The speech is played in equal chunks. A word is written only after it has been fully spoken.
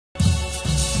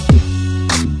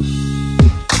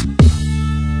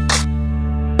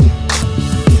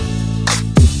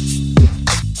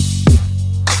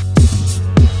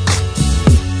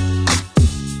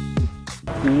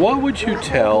What would you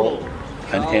tell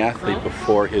an athlete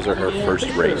before his or her first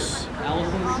race?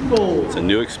 It's a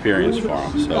new experience for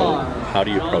them, so how do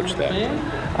you approach that?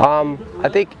 I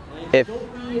think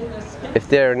if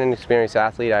they're an inexperienced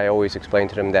athlete, I always explain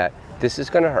to them that this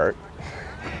is going to hurt.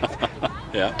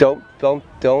 Yeah.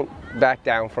 Don't back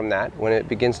down from that. When it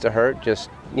begins to hurt,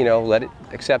 just let it,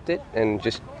 accept it, and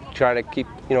just try to keep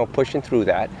pushing through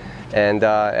that. And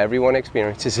everyone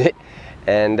experiences it,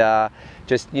 and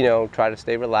just try to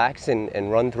stay relaxed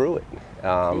and run through it.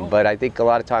 But I think a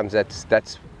lot of times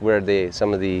that's where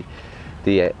some of the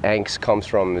angst comes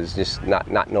from, is just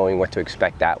not knowing what to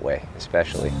expect that way,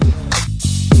 especially.